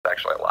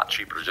actually a lot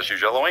cheaper to just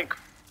use yellow ink.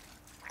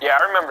 Yeah,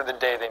 I remember the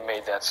day they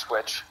made that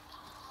switch.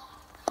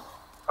 It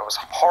was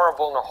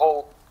horrible in a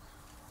whole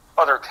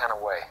other kind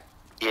of way.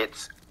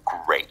 It's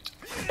great.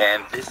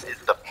 And this is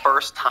the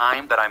first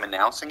time that I'm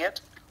announcing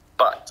it,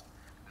 but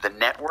the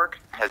network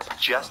has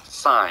just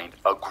signed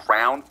a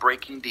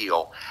groundbreaking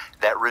deal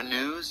that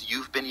renews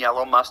You've Been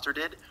Yellow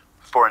Mustarded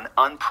for an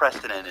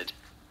unprecedented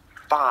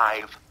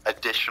 5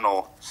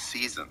 additional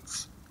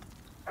seasons.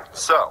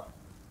 So,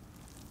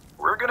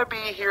 we're going to be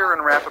here in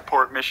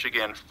Rappaport,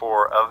 Michigan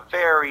for a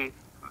very,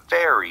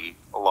 very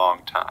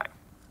long time.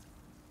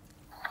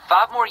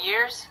 5 more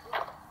years?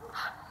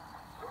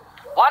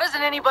 Why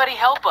doesn't anybody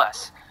help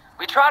us?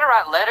 We try to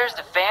write letters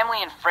to family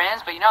and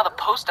friends, but you know the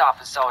post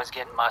office is always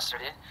getting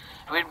mustarded.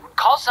 We'd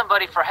call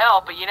somebody for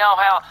help, but you know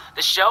how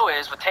the show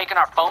is with taking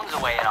our phones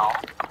away and all.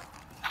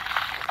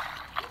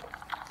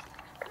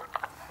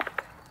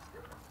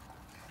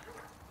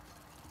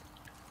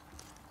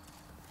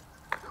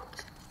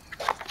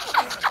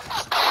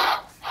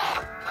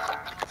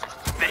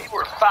 They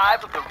were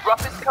 5 of the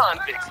roughest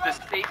convicts the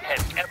state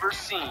has ever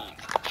seen.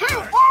 You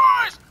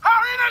boys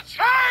are in a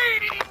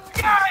chain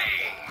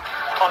gang!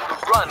 On the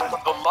run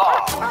from the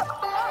law.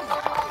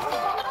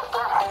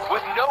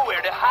 With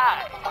nowhere to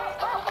hide.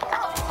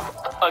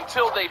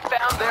 Until they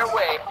found their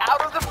way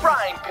out of the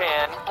frying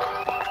pan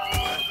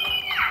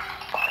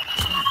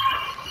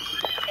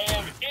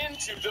And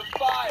into the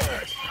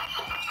fire.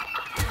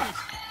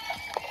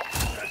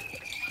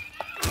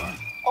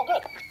 Oh,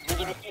 good. You're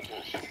the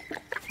defeaters.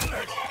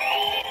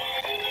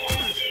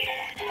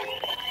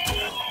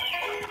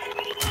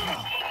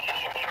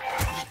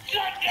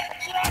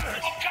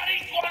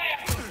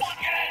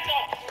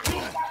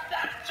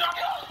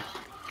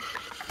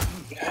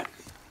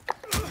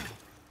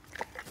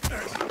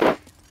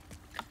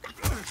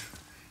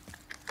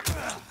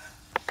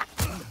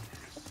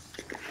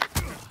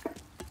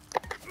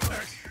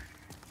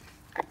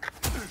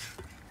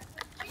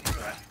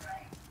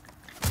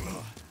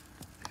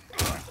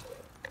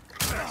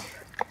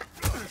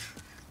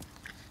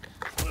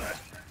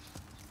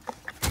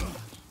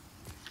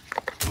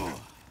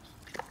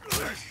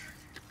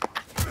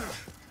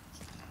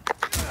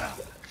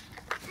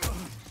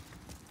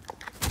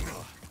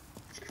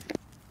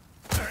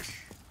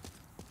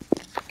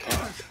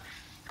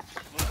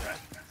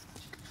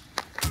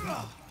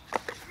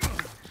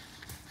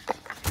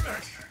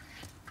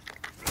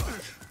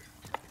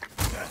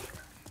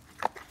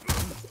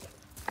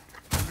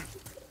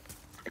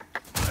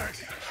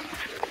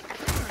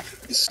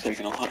 This is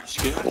taking a lot of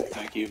skill.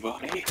 Thank you,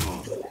 buddy.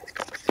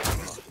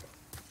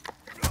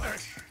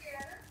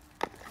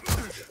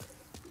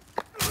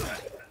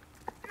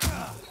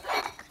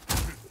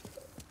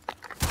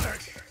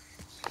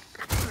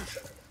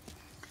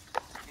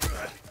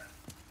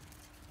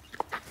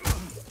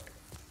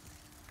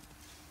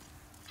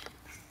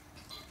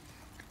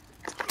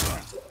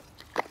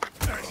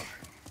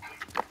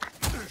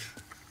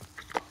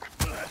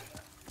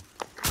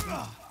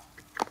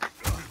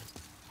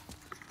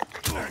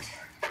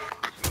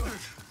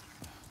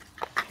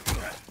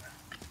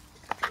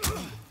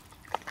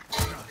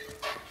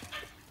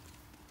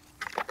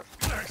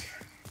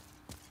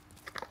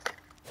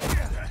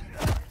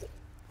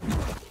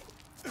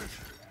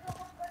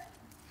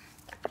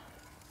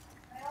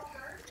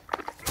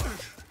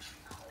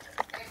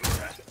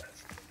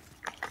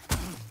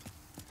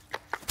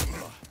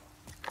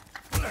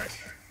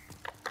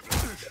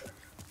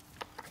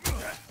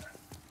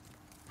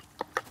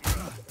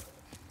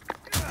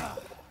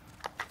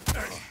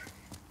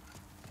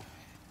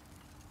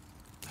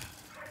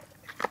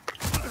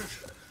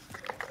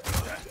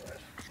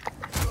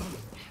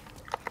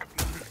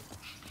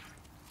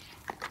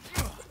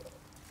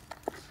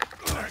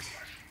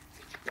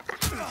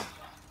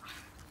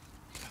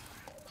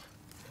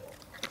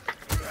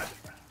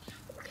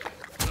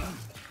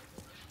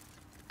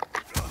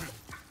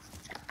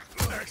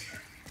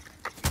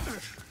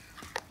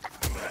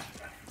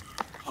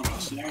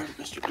 Almost there,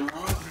 Mr.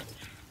 Doran.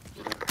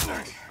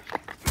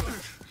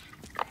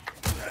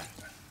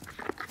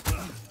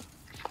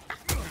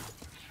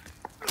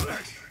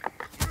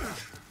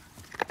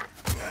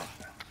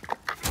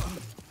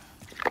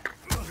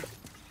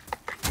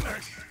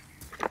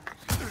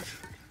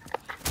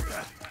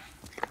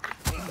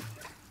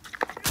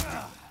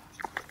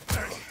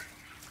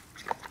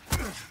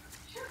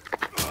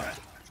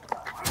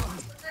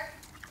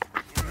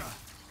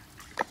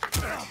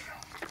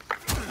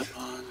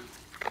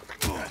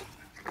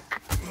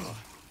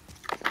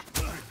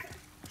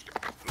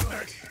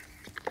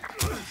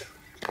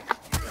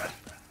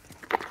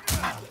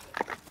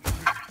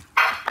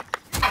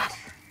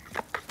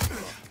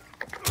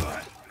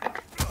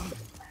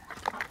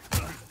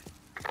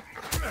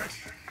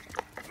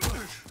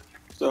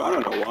 So I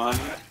don't know why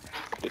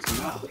it's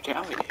not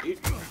retaliate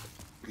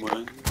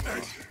when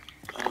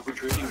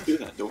retreating through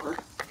that door.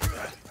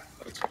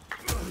 That's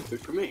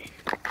good for me.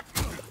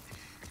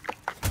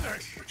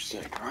 What you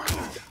say, Ron?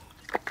 What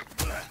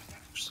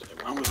you say,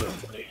 Ron was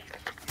everybody.